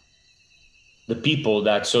of the people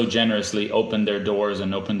that so generously opened their doors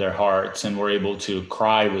and opened their hearts and were able to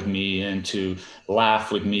cry with me and to laugh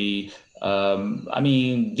with me. I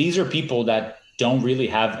mean, these are people that don't really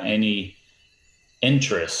have any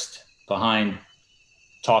interest behind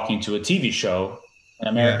talking to a TV show, an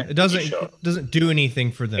American TV show. It doesn't do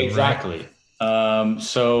anything for them. Exactly. Right?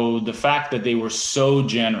 So the fact that they were so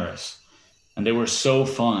generous and they were so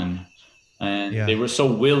fun and they were so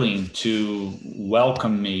willing to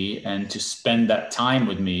welcome me and to spend that time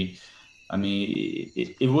with me. I mean,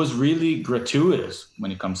 it was really gratuitous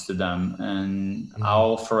when it comes to them, and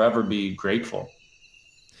I'll forever be grateful.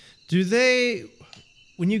 Do they,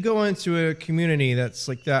 when you go into a community that's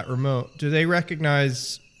like that remote, do they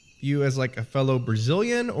recognize you as like a fellow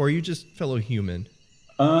Brazilian, or are you just fellow human?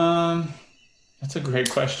 That's a great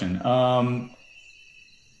question.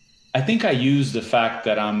 I think I use the fact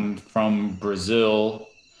that I'm from Brazil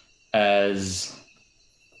as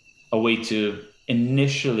a way to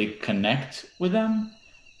initially connect with them,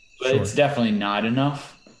 but it's definitely not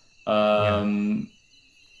enough. I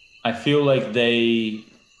feel like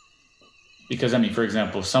because I mean, for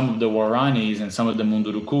example, some of the Guaranis and some of the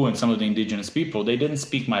Munduruku and some of the indigenous people, they didn't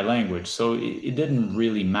speak my language, so it didn't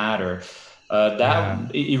really matter.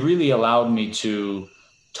 It really allowed me to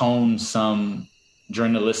tone some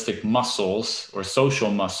journalistic muscles or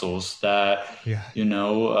social muscles that,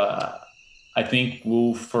 I think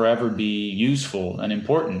will forever be useful and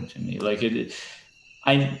important to me. Like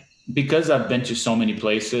because I've been to so many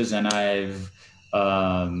places and I've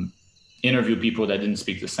interviewed people that didn't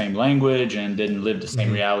speak the same language and didn't live the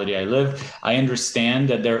same reality I live, I understand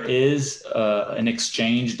that there is an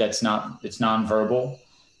exchange it's nonverbal.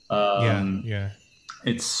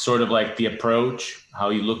 It's sort of like the approach, how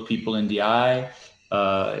you look people in the eye.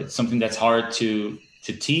 It's something that's hard to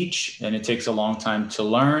teach, and it takes a long time to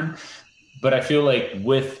learn. But I feel like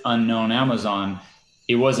with Unknown Amazon,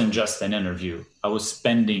 it wasn't just an interview. I was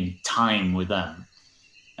spending time with them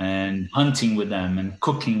and hunting with them and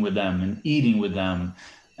cooking with them and eating with them.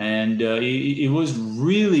 And it was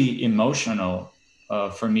really emotional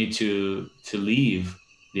for me to leave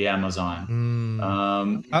the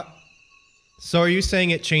Amazon. So are you saying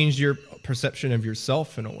it changed your perception of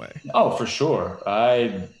yourself in a way? Oh, for sure.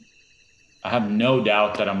 I have no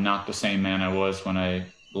doubt that I'm not the same man I was when I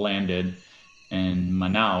landed in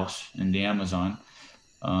Manaus in the Amazon.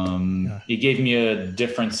 It gave me a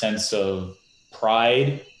different sense of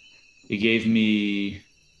pride. It gave me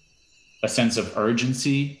a sense of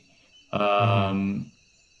urgency.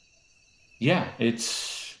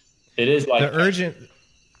 It is like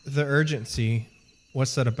the urgency.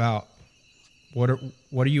 What's that about? What are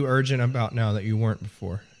you urgent about now that you weren't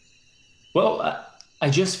before? Well, I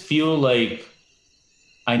just feel like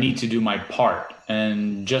I need to do my part,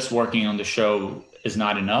 and just working on the show is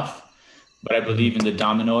not enough. But I believe in the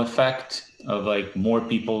domino effect of like more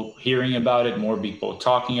people hearing about it, more people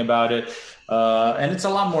talking about it. And it's a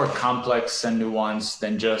lot more complex and nuanced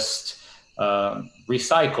than just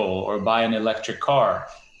recycle or buy an electric car.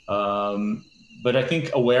 But I think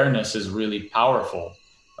awareness is really powerful.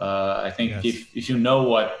 I think Yes. if you know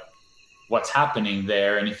what's happening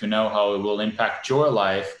there, and if you know how it will impact your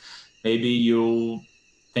life, maybe you'll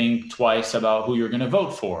think twice about who you're going to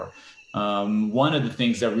vote for. One of the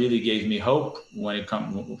things that really gave me hope when it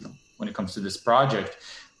comes to this project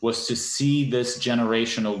was to see this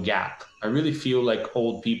generational gap. I really feel like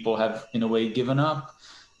old people have, in a way, given up,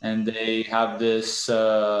 and they have this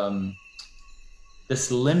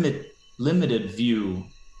limited view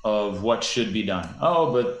of what should be done.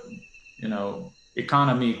 Oh, but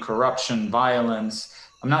economy, corruption, violence.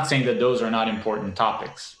 I'm not saying that those are not important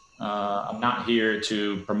topics. I'm not here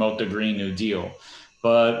to promote the Green New Deal.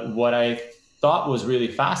 But what I thought was really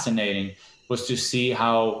fascinating was to see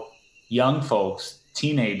how young folks,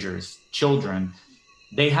 teenagers, children,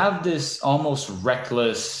 they have this almost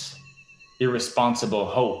reckless, irresponsible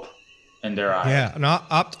hope in their eyes. Yeah, an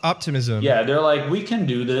optimism. Yeah, they're like, we can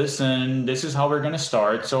do this, and this is how we're going to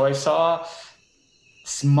start. So I saw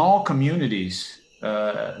small communities,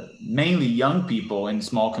 mainly young people in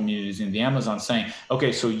small communities in the Amazon saying,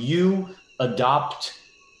 okay, so you adopt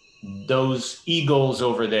those eagles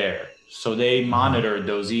over there. So they monitored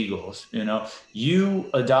those eagles. You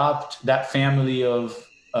adopt that family of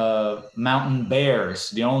mountain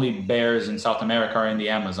bears. The only bears in South America are in the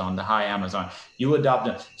Amazon, the high Amazon. You adopt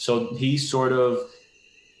them. So he sort of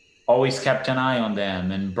always kept an eye on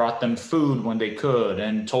them and brought them food when they could,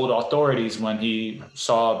 and told authorities when he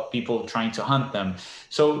saw people trying to hunt them.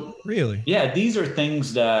 So really, yeah, these are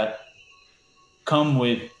things that come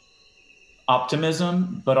with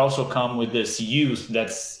optimism, but also come with this youth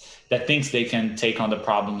that thinks they can take on the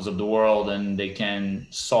problems of the world and they can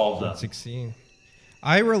solve them. 16.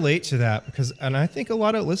 I relate to that and I think a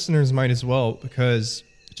lot of listeners might as well, because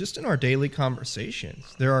just in our daily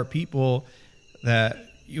conversations, there are people that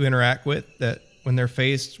you interact with that when they're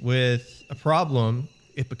faced with a problem,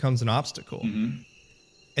 it becomes an obstacle. Mm-hmm.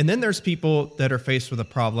 And then there's people that are faced with a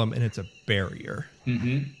problem and it's a barrier.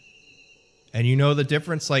 Mm-hmm. And you know the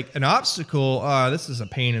difference, like an obstacle, this is a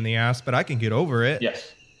pain in the ass, but I can get over it.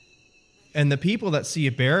 Yes. And the people that see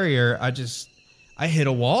a barrier, I hit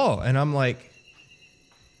a wall and I'm like.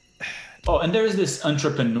 Oh, and there's this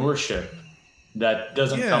entrepreneurship that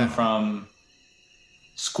doesn't come from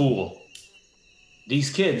school.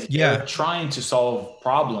 These kids, they're trying to solve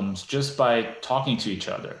problems just by talking to each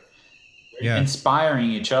other,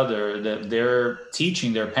 inspiring each other, that they're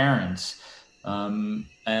teaching their parents. And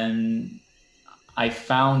I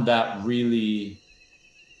found that really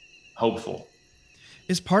hopeful.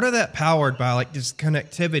 Is part of that powered by like this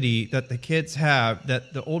connectivity that the kids have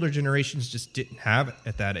that the older generations just didn't have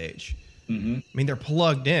at that age? Mm-hmm. I mean, they're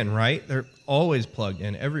plugged in, right? They're always plugged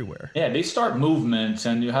in everywhere. Yeah, they start movements,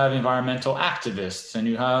 and you have environmental activists, and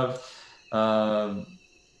you have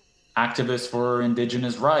activists for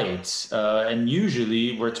indigenous rights. And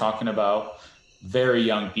usually we're talking about very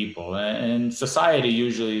young people, and society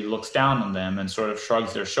usually looks down on them and sort of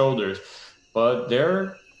shrugs their shoulders, but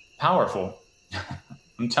they're powerful.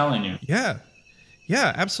 I'm telling you. Yeah,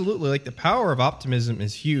 absolutely. Like the power of optimism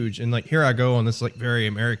is huge. And like here I go on this like very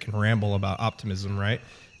American ramble about optimism, right?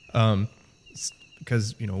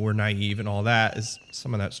 Because, we're naive and all that, is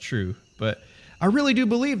some of that's true. But I really do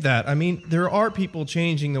believe that. I mean, there are people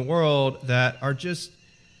changing the world that are just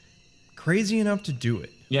crazy enough to do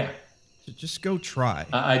it. Yeah. Just go try.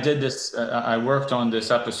 I did this. I worked on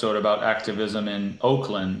this episode about activism in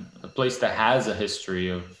Oakland, a place that has a history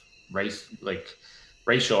of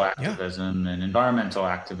racial activism and environmental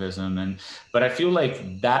activism. But I feel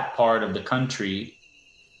like that part of the country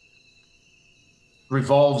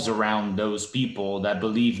revolves around those people that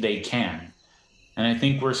believe they can. And I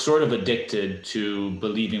think we're sort of addicted to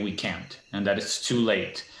believing we can't, and that it's too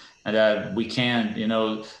late, and that we can't,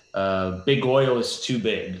 big oil is too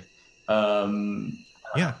big.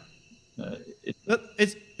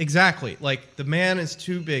 It's exactly like the man is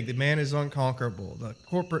too big. The man is unconquerable. The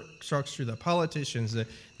corporate structure, the politicians, the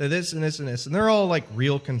this and this and this, and they're all like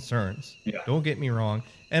real concerns. Yeah. Don't get me wrong.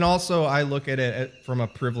 And also, I look at it from a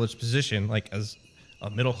privileged position, like as a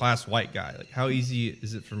middle class white guy. Like, how easy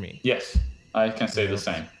is it for me? Yes, I can say the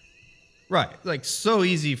same. Right. Like so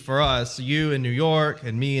easy for us, you in New York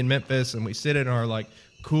and me in Memphis, and we sit in our like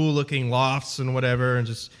cool looking lofts and whatever and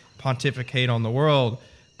just pontificate on the world.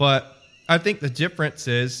 But I think the difference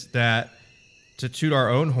is that, to toot our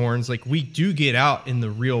own horns, like we do get out in the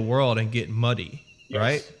real world and get muddy,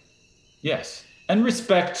 right? Yes. And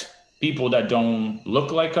respect people that don't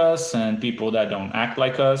look like us and people that don't act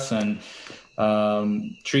like us, and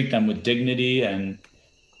treat them with dignity. And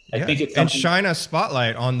I think it's and shine a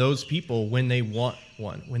spotlight on those people when they want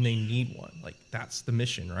one, when they need one. Like that's the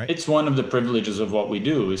mission, right? It's one of the privileges of what we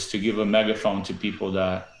do, is to give a megaphone to people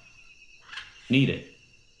that need it.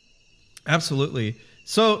 Absolutely.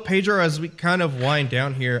 So, Pedro, as we kind of wind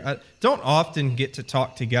down here, I don't often get to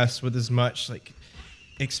talk to guests with as much like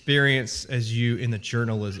experience as you in the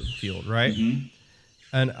journalism field, right? Mm-hmm.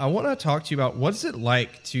 And I want to talk to you about what's it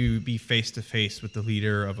like to be face to face with the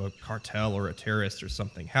leader of a cartel or a terrorist or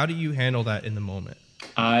something. How do you handle that in the moment?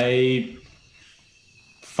 I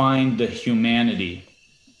find the humanity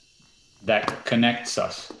that connects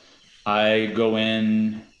us. I go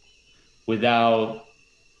in without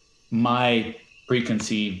my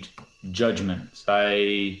preconceived judgments.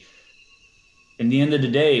 In the end of the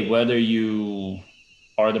day, whether you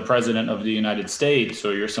are the president of the United States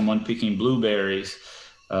or you're someone picking blueberries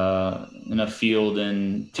in a field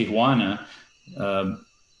in Tijuana,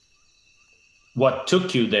 what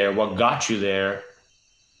took you there, what got you there,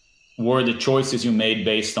 were the choices you made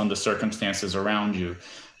based on the circumstances around you.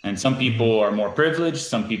 And some people are more privileged,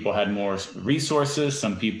 some people had more resources,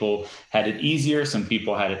 some people had it easier, some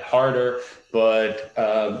people had it harder. But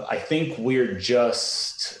I think we're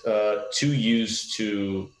just too used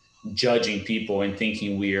to judging people and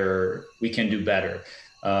thinking we can do better.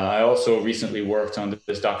 I also recently worked on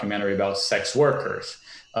this documentary about sex workers.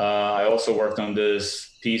 I also worked on this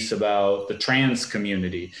piece about the trans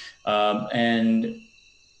community. And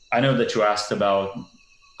I know that you asked about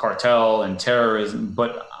cartel and terrorism,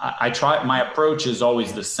 but my approach is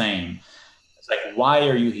always the same. It's like, why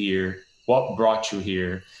are you here? What brought you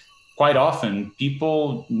here? Quite often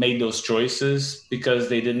people made those choices because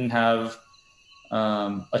they didn't have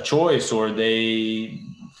a choice, or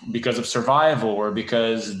because of survival, or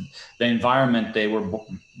because the environment they were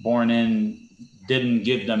born in didn't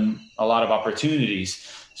give them a lot of opportunities.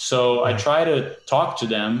 So I try to talk to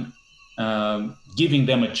them, giving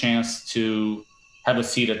them a chance to have a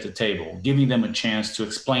seat at the table, giving them a chance to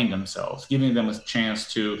explain themselves, giving them a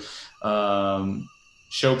chance to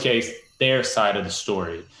showcase their side of the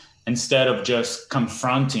story, instead of just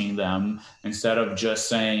confronting them, instead of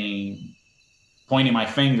just pointing my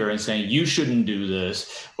finger and saying, you shouldn't do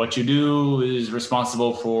this. What you do is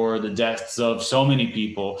responsible for the deaths of so many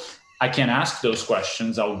people. I can ask those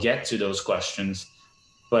questions. I'll get to those questions.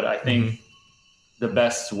 But I think the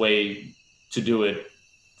best way to do it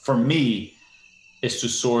for me is to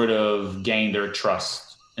sort of gain their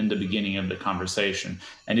trust in the beginning of the conversation.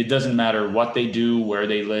 And it doesn't matter what they do, where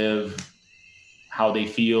they live, how they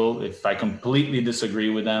feel. If I completely disagree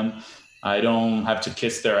with them, I don't have to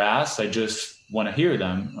kiss their ass. I just want to hear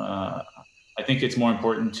them. I think it's more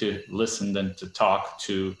important to listen than to talk,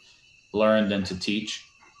 to learn than to teach.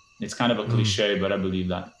 It's kind of a cliche, but I believe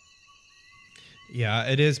that. Yeah,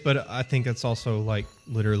 it is. But I think it's also like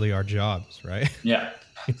literally our jobs, right? Yeah,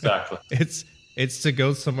 exactly. It's to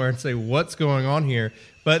go somewhere and say, what's going on here?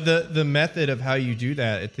 But the method of how you do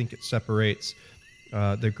that, I think it separates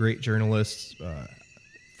the great journalists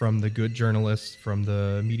from the good journalists, from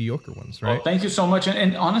the mediocre ones, right? Well, thank you so much.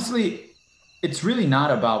 And honestly, it's really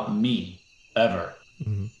not about me ever.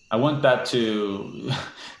 Mm-hmm. I want that to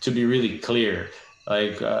be really clear.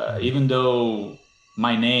 Like, even though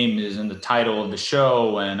my name is in the title of the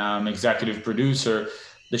show and I'm executive producer,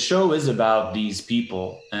 the show is about these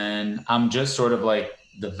people. And I'm just sort of like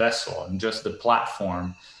the vessel. I'm just the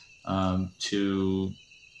platform to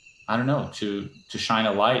shine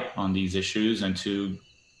a light on these issues and to,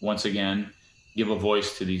 once again, give a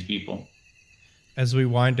voice to these people. As we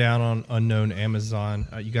wind down on Unknown Amazon,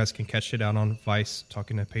 you guys can catch it out on Vice,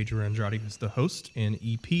 talking to Pedro Andrade, who's the host and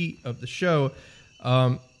EP of the show.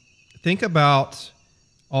 Think about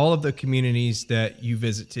all of the communities that you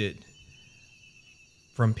visited,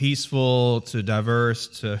 from peaceful to diverse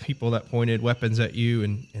to people that pointed weapons at you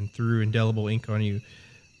and threw indelible ink on you.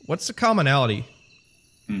 What's the commonality?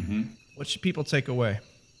 Mm-hmm. What should people take away?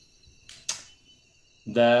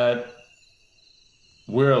 That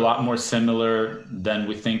we're a lot more similar than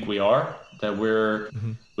we think we are, that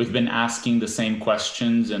we've been asking the same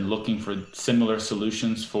questions and looking for similar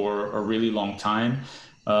solutions for a really long time.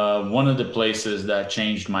 One of the places that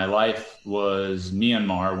changed my life was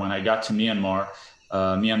Myanmar. When I got to Myanmar,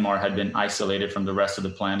 Myanmar had been isolated from the rest of the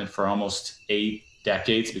planet for almost 8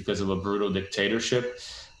 decades because of a brutal dictatorship.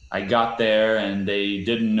 I got there and they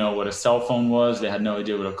didn't know what a cell phone was. They had no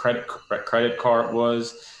idea what a credit card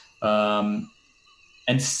was.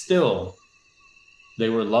 And still, they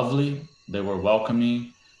were lovely. They were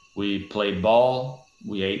welcoming. We played ball.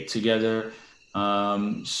 We ate together.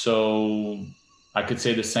 So I could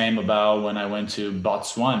say the same about when I went to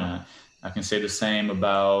Botswana. I can say the same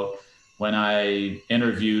about when I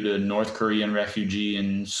interviewed a North Korean refugee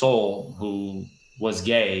in Seoul who was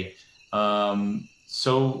gay.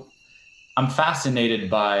 So I'm fascinated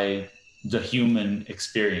by the human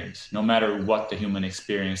experience, no matter what the human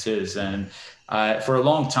experience is. And for a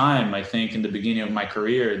long time, I think in the beginning of my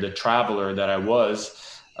career, the traveler that I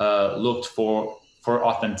was looked for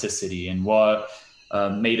authenticity and what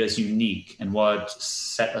made us unique and what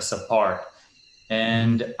set us apart.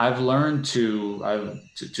 And I've learned to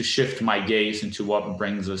shift my gaze into what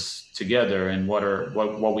brings us together and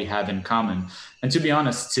what we have in common. And to be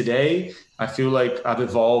honest, today, I feel like I've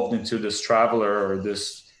evolved into this traveler or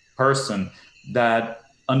this person that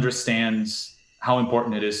understands how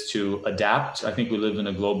important it is to adapt. I think we live in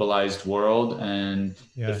a globalized world, and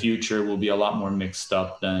the future will be a lot more mixed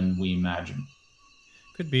up than we imagine.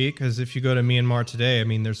 Could be, because if you go to Myanmar today, I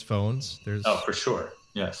mean, there's phones. Oh, for sure.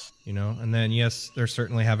 Yes. And then, yes, they're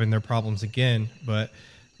certainly having their problems again, but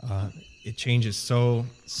it changes so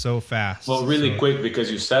fast. Well, really quick,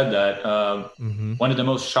 because you said that, one of the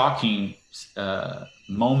most shocking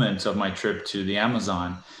moments of my trip to the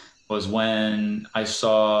Amazon was when I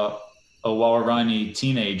saw a Waorani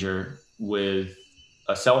teenager with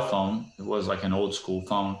a cell phone. It was like an old school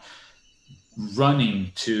phone,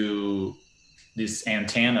 running to this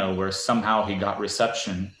antenna where somehow he got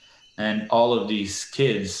reception. And all of these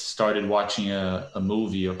kids started watching a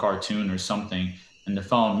movie, a cartoon or something in the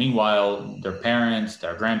phone. Meanwhile, their parents,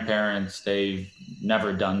 their grandparents, they've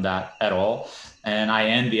never done that at all. And I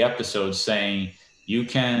end the episode saying, you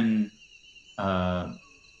can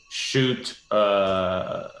shoot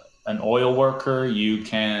an oil worker, you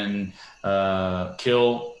can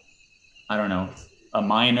kill, I don't know, a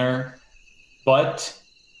miner, but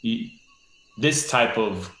this type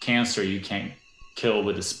of cancer you can't kill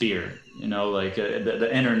with a spear. Like the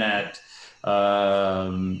internet,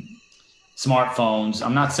 smartphones.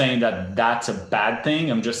 I'm not saying that that's a bad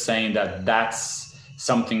thing. I'm just saying that that's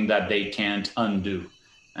something that they can't undo,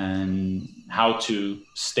 and how to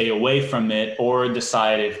stay away from it or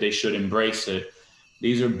decide if they should embrace it.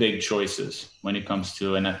 These are big choices when it comes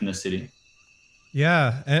to an ethnicity.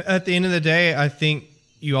 Yeah. At the end of the day, I think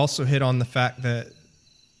you also hit on the fact that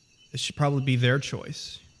it should probably be their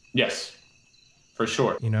choice. Yes, for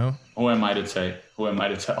sure. Who am I to say? Who am I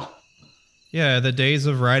to tell? Yeah, the days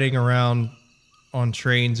of riding around on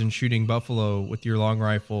trains and shooting buffalo with your long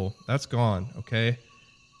rifle, that's gone, okay?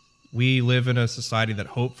 We live in a society that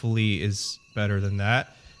hopefully is better than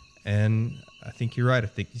that. And I think you're right. I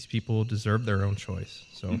think these people deserve their own choice.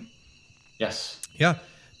 So, yes. Yeah.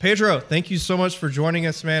 Pedro, thank you so much for joining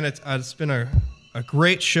us, man. It's been a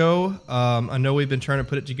great show. I know we've been trying to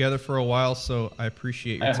put it together for a while, so I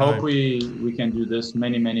appreciate your time. I hope we can do this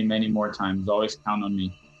many, many, many more times. Always count on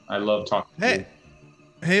me. I love talking to you.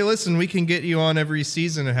 Hey, listen, we can get you on every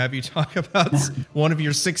season and have you talk about one of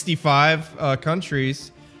your 65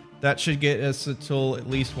 countries. That should get us until at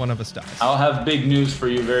least one of us dies. I'll have big news for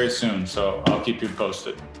you very soon, so I'll keep you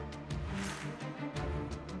posted.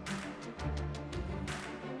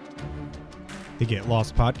 The Get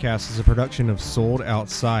Lost Podcast is a production of Sold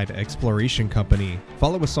Outside Exploration Company.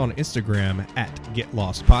 Follow us on Instagram at Get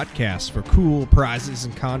Lost Podcast for cool prizes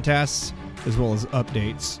and contests, as well as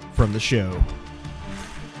updates from the show.